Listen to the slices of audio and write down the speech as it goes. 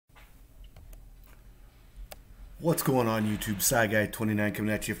What's going on YouTube? SciGuy29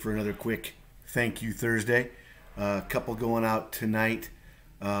 coming at you for another quick thank you Thursday. A couple going out tonight.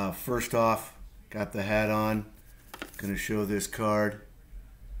 First off, got the hat on. Gonna show this card.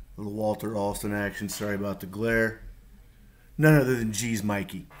 Little Walter Alston action. Sorry about the glare. None other than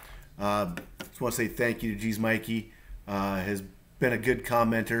GeezMikey. Just want to say thank you to GeezMikey. Has been a good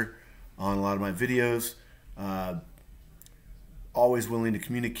commenter on a lot of my videos. Always willing to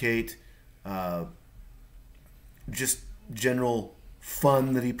communicate. Just general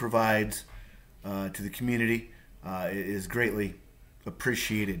fun that he provides to the community is greatly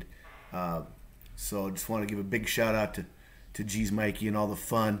appreciated. So I just want to give a big shout out to GeezMikey and all the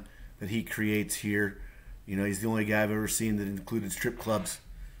fun that he creates here. You know, he's the only guy I've ever seen that included strip clubs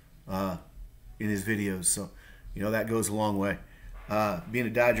in his videos. So, you know, that goes a long way. Being a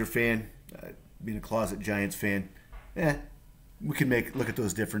Dodger fan, being a closet Giants fan, we can look at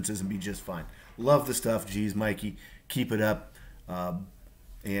those differences and be just fine. Love the stuff, GeezMikey. Keep it up.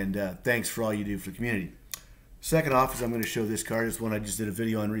 And thanks for all you do for the community. Second off is I'm going to show this card. It's one I just did a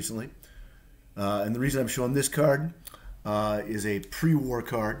video on recently. And the reason I'm showing this card is a pre-war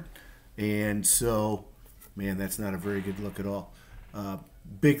card. And so, man, that's not a very good look at all.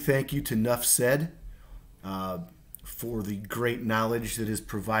 Big thank you to NufCed for the great knowledge that is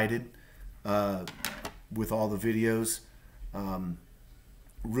provided with all the videos.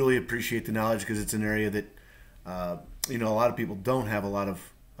 Really appreciate the knowledge because it's an area that you know, a lot of people don't have a lot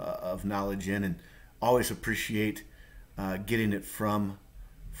of knowledge in, and always appreciate getting it from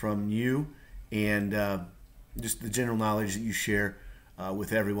you and just the general knowledge that you share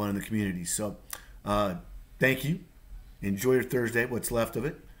with everyone in the community. So thank you. Enjoy your Thursday, what's left of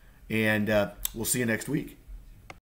it, and we'll see you next week.